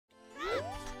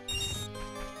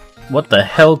What the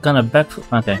hell kind of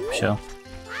backflip? Okay, sure.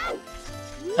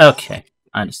 Okay,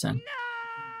 I understand.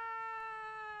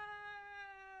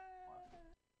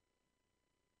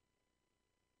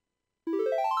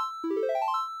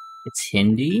 It's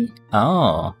Hindi?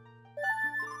 Oh.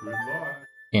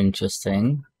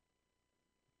 Interesting.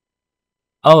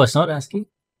 Oh, it's not ASCII?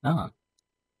 Oh.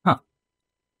 Huh.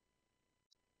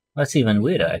 That's even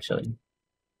weirder, actually.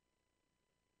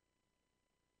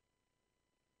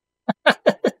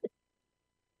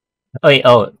 Wait,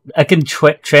 oh, I can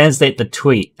translate the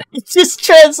tweet. It just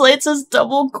translates as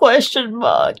double question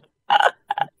mark.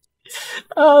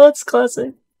 Oh, that's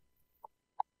classic.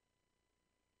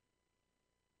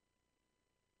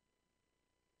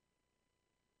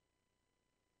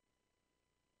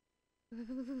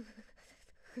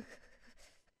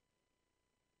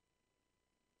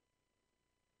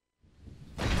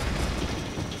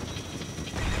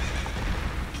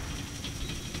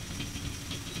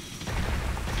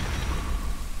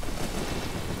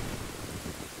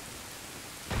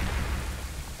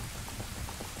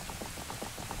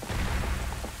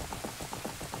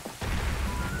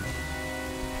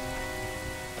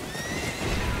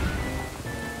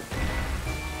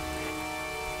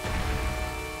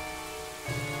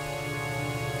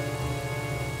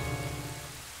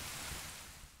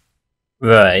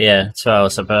 Right, yeah, that's what I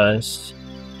was surprised.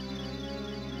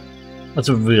 That's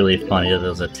really funny that there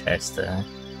was a text there.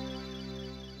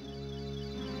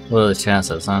 What are the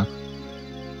chances, huh?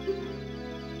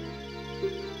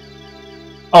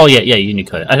 Oh yeah,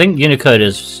 Unicode. I think Unicode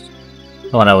is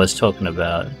the one I was talking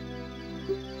about.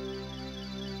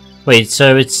 Wait,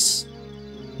 so is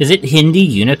it Hindi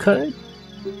Unicode?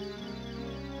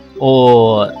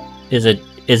 Or is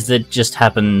it just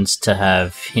happens to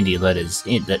have Hindi letters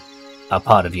that are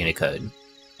part of Unicode?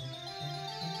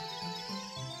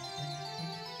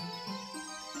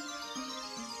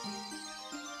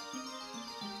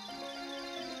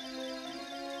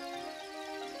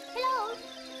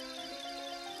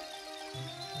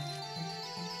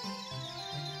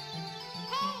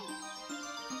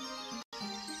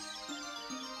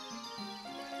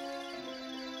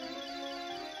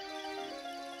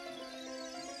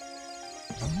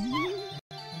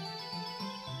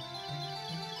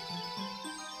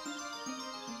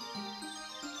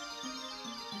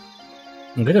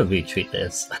 I'm gonna retweet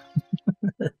this.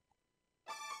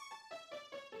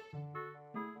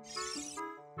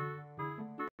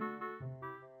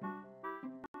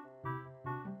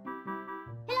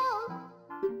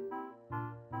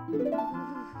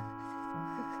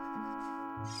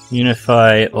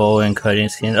 Unify all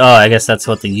encoding schemes. Oh, I guess that's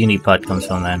what the Unipod comes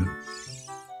from then.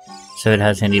 So it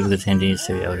has Hindi because Hindi is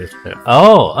to be able to...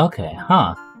 Oh, okay,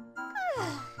 huh.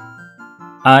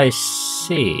 I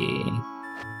see.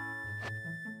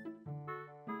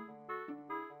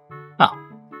 Oh,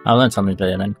 I learned something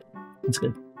today then. That's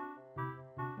good.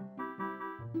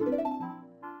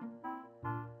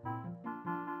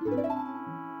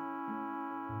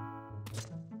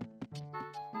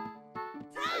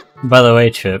 By the way,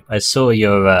 Trip, I saw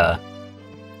your,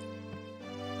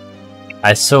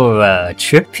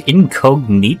 Trip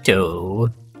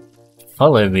Incognito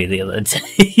follow me the other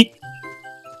day.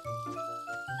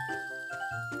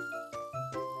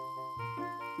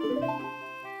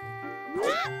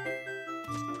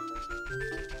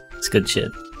 It's good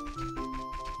shit.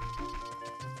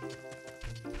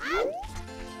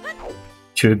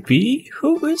 Trippy?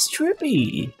 Who is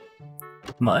Trippy?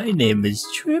 My name is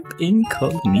Trip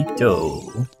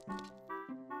Incognito.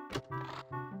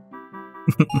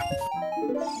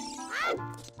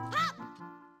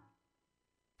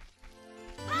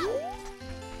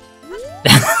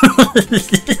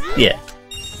 Yeah.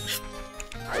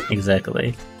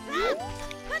 Exactly.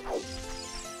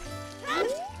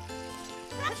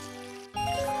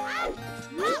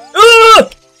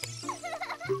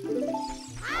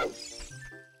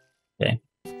 Okay.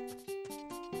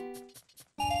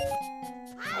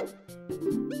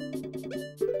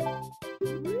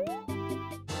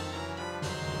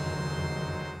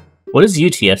 What does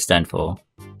UTF stand for?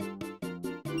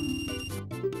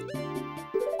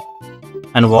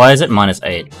 And why is it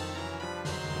 -8?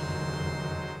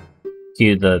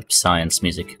 Cue the science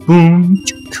music. Boom,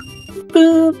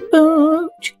 boom, boom.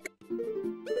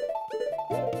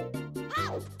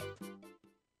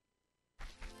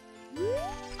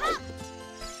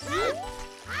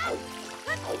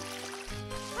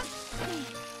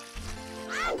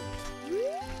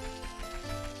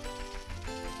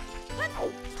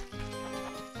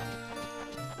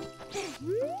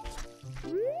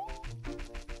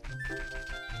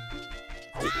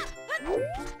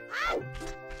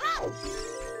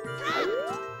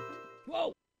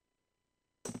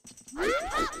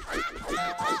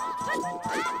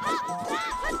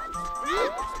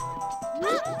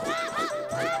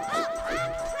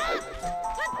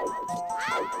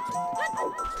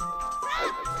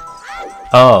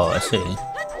 Oh, I see.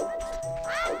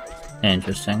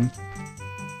 Interesting.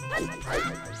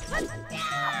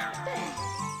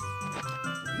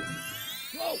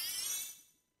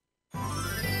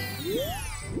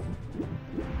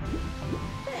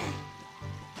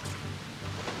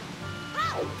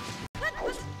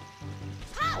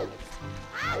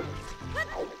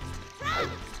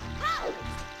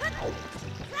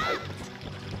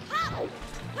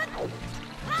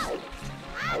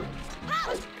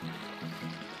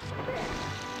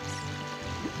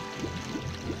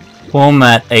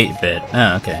 Format 8-bit.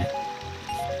 Oh, okay.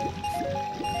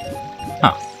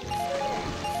 Huh.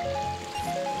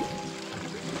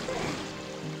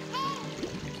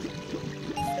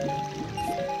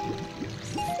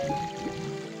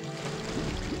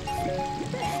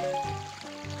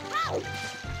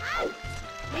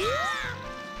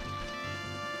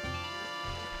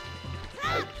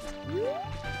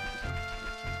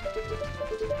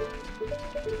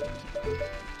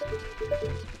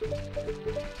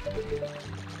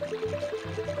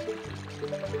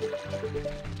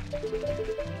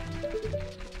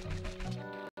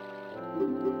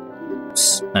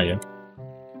 There you go.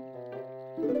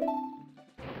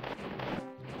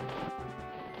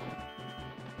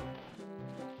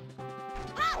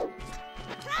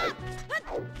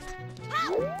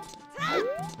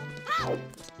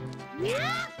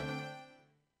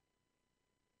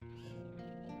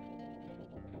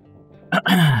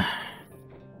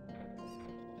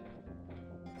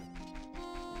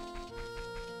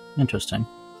 Interesting.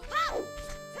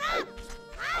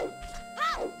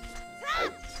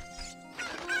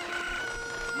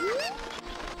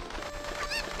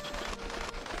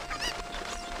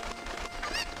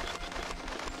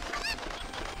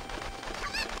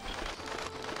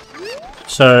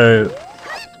 So,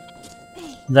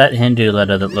 that Hindu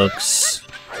letter that looks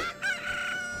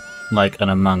like an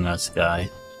Among Us guy,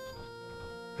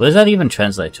 what does that even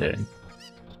translate to?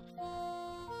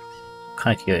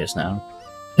 Kind of curious now.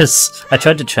 Because I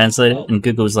tried to translate it and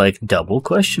Google was like, double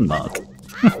question mark.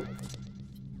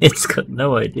 It's got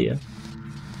no idea.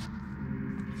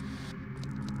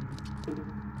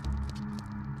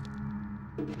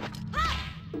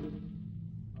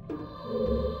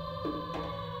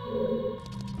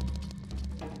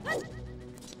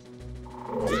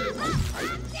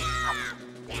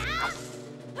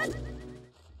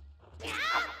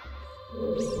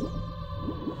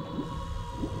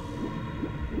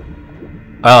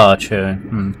 Oh, true.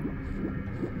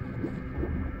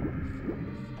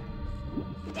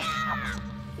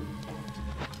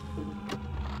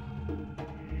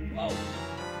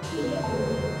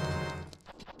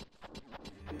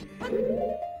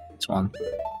 It's one.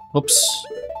 Oops.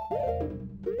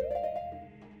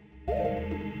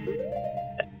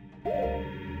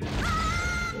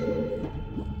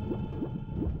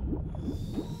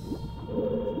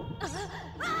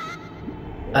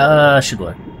 Should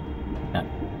work. Yeah.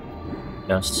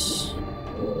 Just...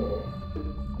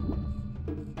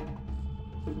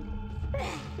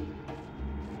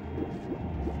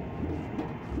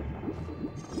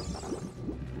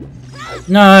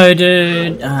 No,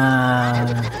 dude!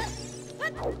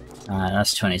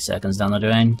 That's 20 seconds down the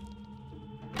drain.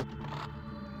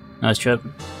 Nice trip.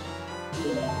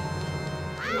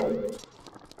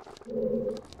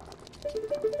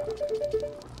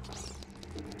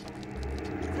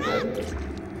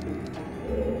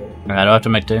 Alright, I'll have to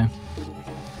make do.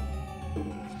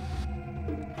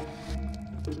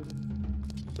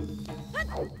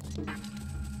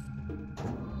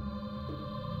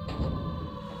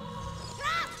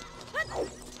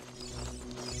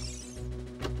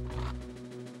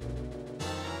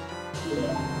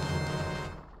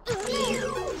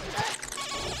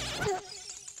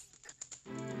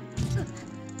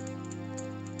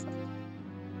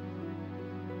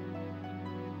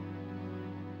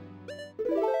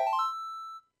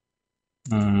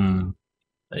 Hmm.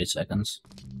 30 seconds.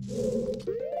 A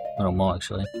little more,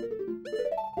 actually.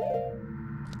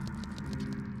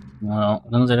 Well,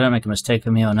 as long as I don't make a mistake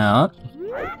of me on out,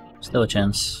 still a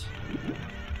chance.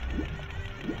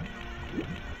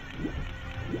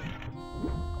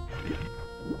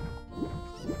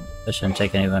 I shouldn't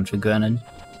take anyone for granted.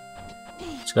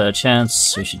 It's got a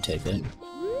chance, we should take it.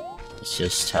 It's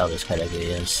just how this category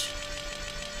is.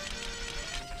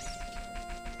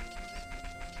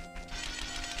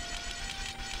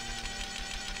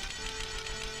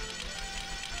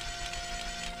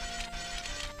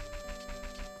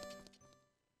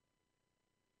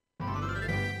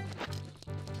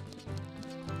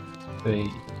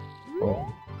 3,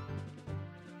 4.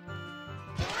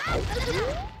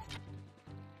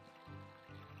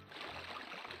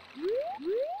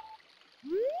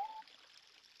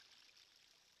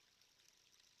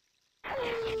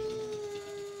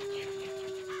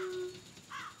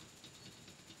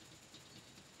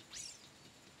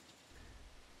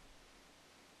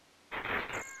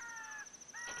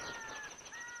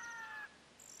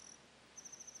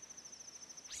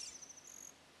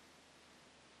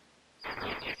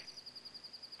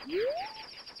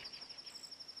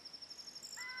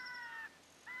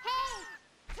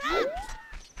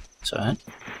 That's alright.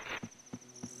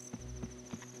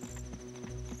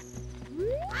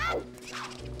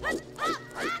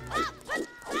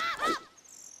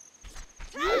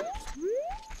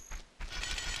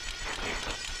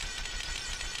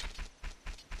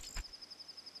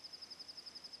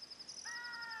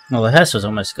 Well, the house was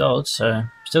almost gold, so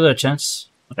still got a chance.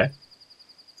 Okay.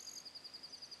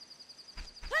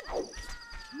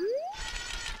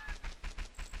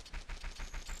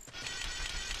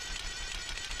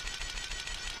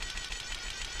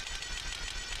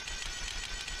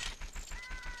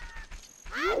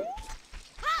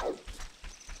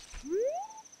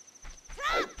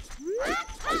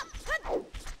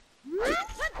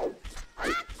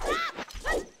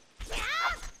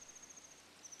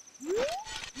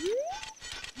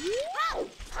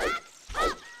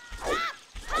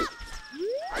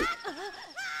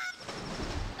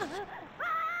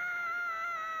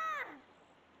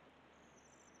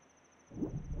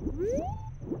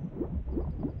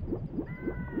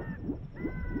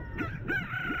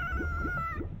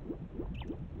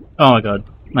 Oh my god,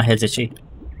 my head's itchy.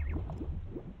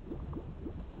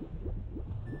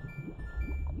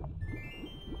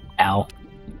 Ow.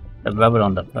 I rub it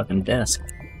on the fucking desk.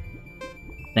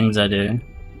 Things I do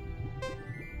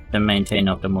to maintain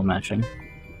optimal matching.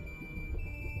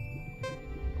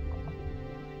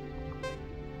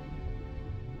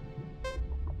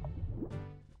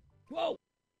 Whoa!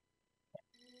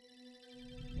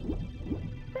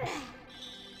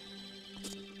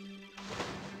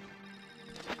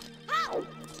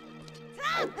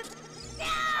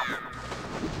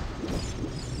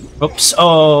 Oops,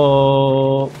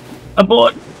 oh...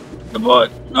 Abort!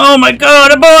 Abort! Oh my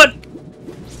god, abort!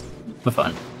 We're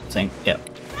fine. Same, yep.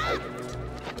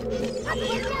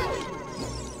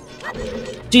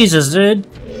 Jesus, dude!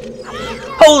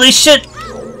 Holy shit!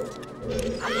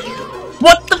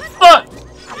 What the fuck?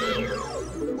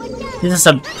 Is this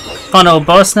a fun old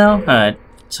boss now? Alright,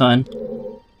 it's fine.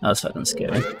 That was fucking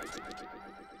scary.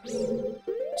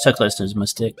 So close to his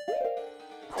mistake.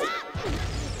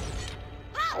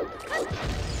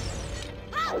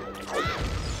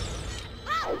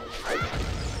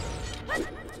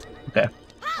 Okay.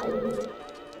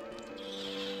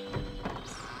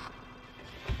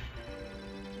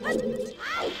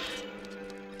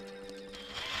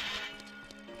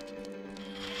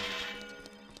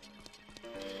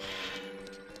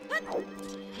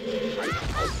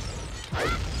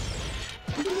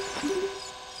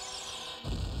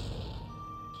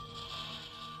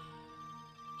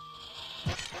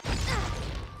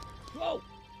 Whoa!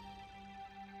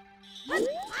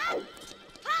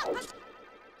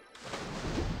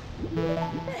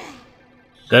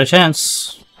 Got a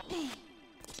chance.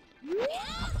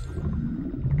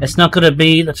 It's not gonna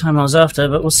be the time I was after,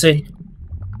 but we'll see.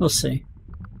 We'll see.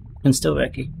 And still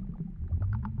wrecky.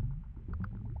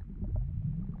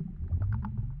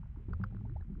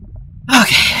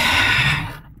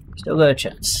 Okay. Still got a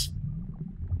chance.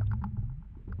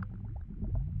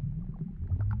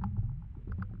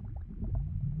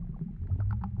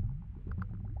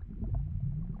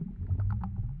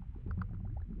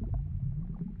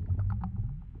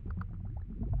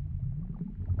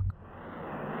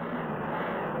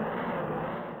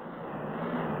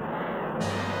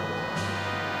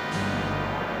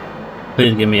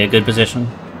 Please give me a good position.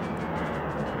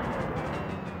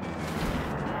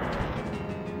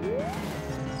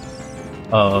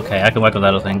 Oh, okay, I can work with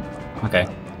that little thing. Okay.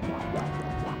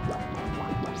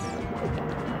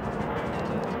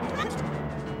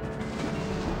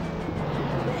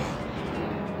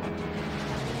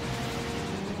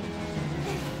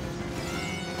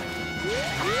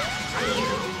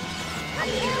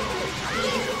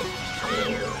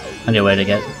 On your way to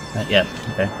get... yeah,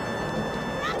 okay.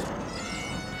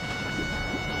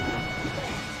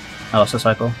 I lost the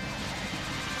cycle.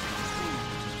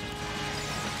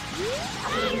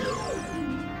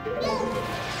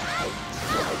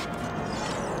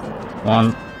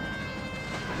 One.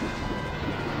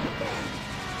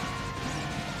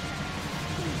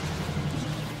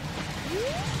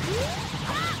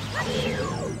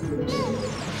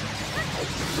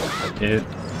 Dude.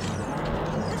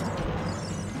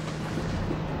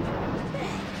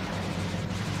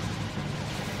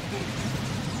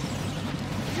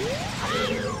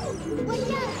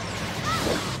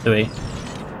 Three.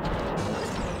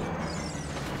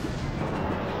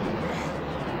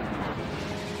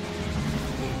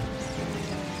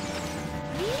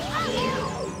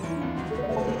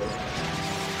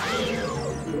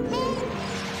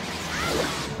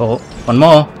 Oh, one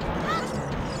more.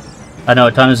 I know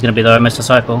what time is going to be though, I missed a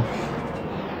cycle.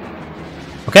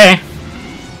 Okay.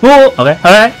 Ooh, okay,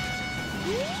 alright.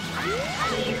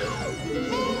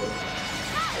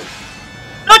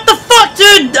 What the fuck,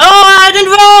 dude? Oh, I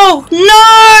didn't roll!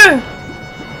 No!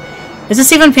 Is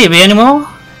this even PB anymore?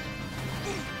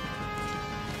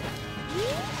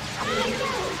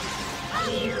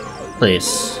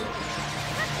 Please.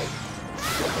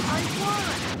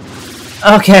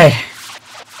 Okay.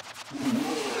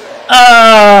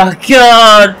 Oh,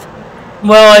 God!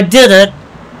 Well, I did it!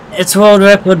 It's world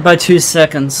record by 2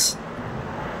 seconds.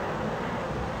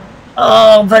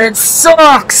 Oh, but it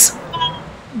sucks!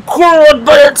 God,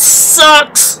 but it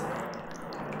sucks!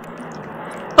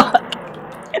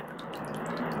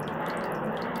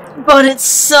 But it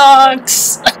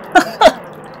sucks!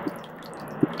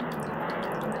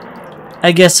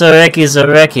 I guess a recce's a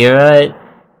recce, right?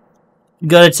 You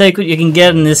gotta take what you can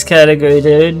get in this category,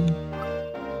 dude.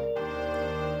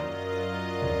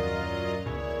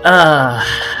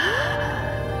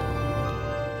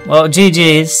 Well,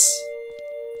 GG's.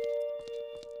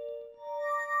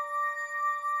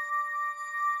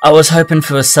 I was hoping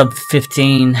for a sub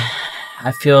 15.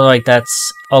 I feel like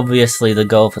that's obviously the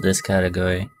goal for this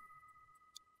category.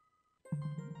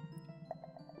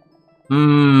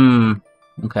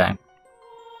 Okay.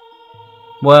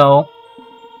 Well,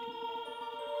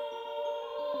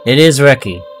 it is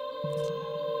recce.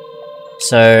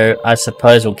 So, I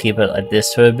suppose we'll keep it like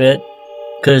this for a bit.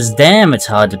 Cause damn, it's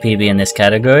hard to PB in this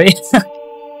category.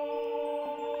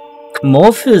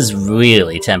 Morpha's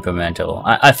really temperamental.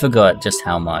 I forgot just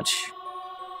how much.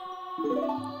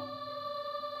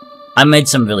 I made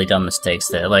some really dumb mistakes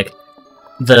there. Like,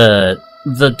 the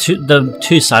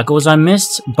two cycles I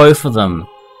missed, both of them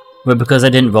were because I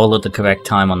didn't roll at the correct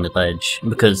time on the ledge.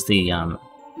 Because the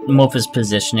Morpha's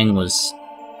positioning was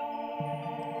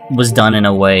done in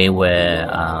a way where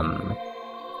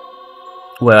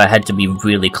I had to be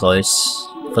really close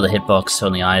for the hitbox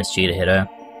on the ISG to hit her.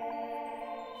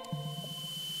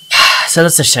 So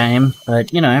that's a shame,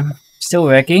 but you know, still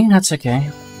recce, that's okay.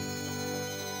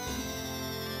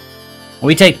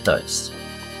 We take those.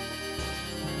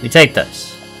 We take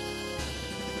those.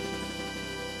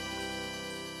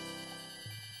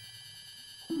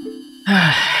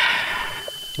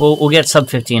 We'll get sub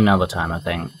 15 another time, I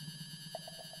think.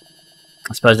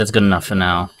 I suppose that's good enough for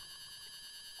now.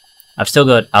 I've still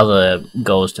got other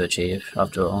goals to achieve,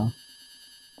 after all.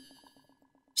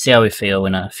 See how we feel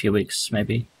in a few weeks,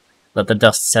 maybe. Let the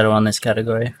dust settle on this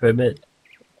category for a bit.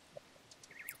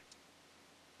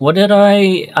 What did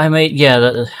I made?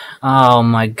 Yeah, oh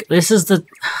my, this is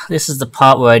the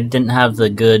part where I didn't have the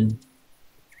good,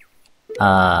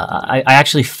 I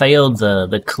actually failed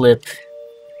the clip,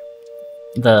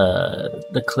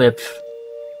 the clip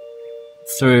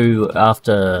through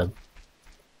after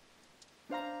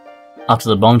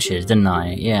the bomb cheers, didn't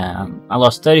I? Yeah, I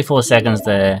lost 34 seconds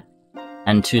there,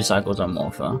 and 2 cycles on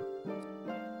Morpha.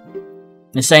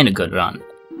 This ain't a good run.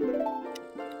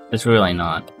 It's really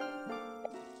not.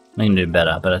 We can do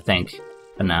better, but I think,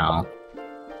 for now,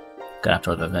 gonna have to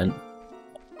live with it.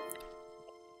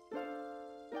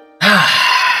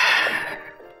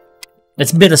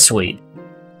 It's bittersweet,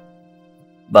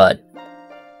 but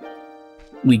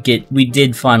we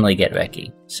did finally get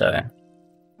recce, so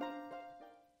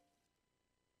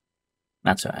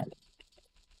that's alright.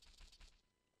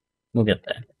 We'll get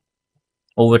there.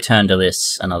 We'll return to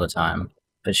this another time,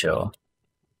 for sure.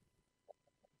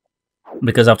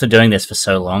 Because after doing this for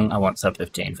so long, I want sub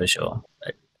 15 for sure.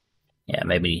 But yeah,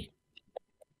 maybe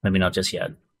not just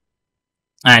yet.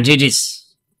 Alright,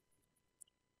 GG's.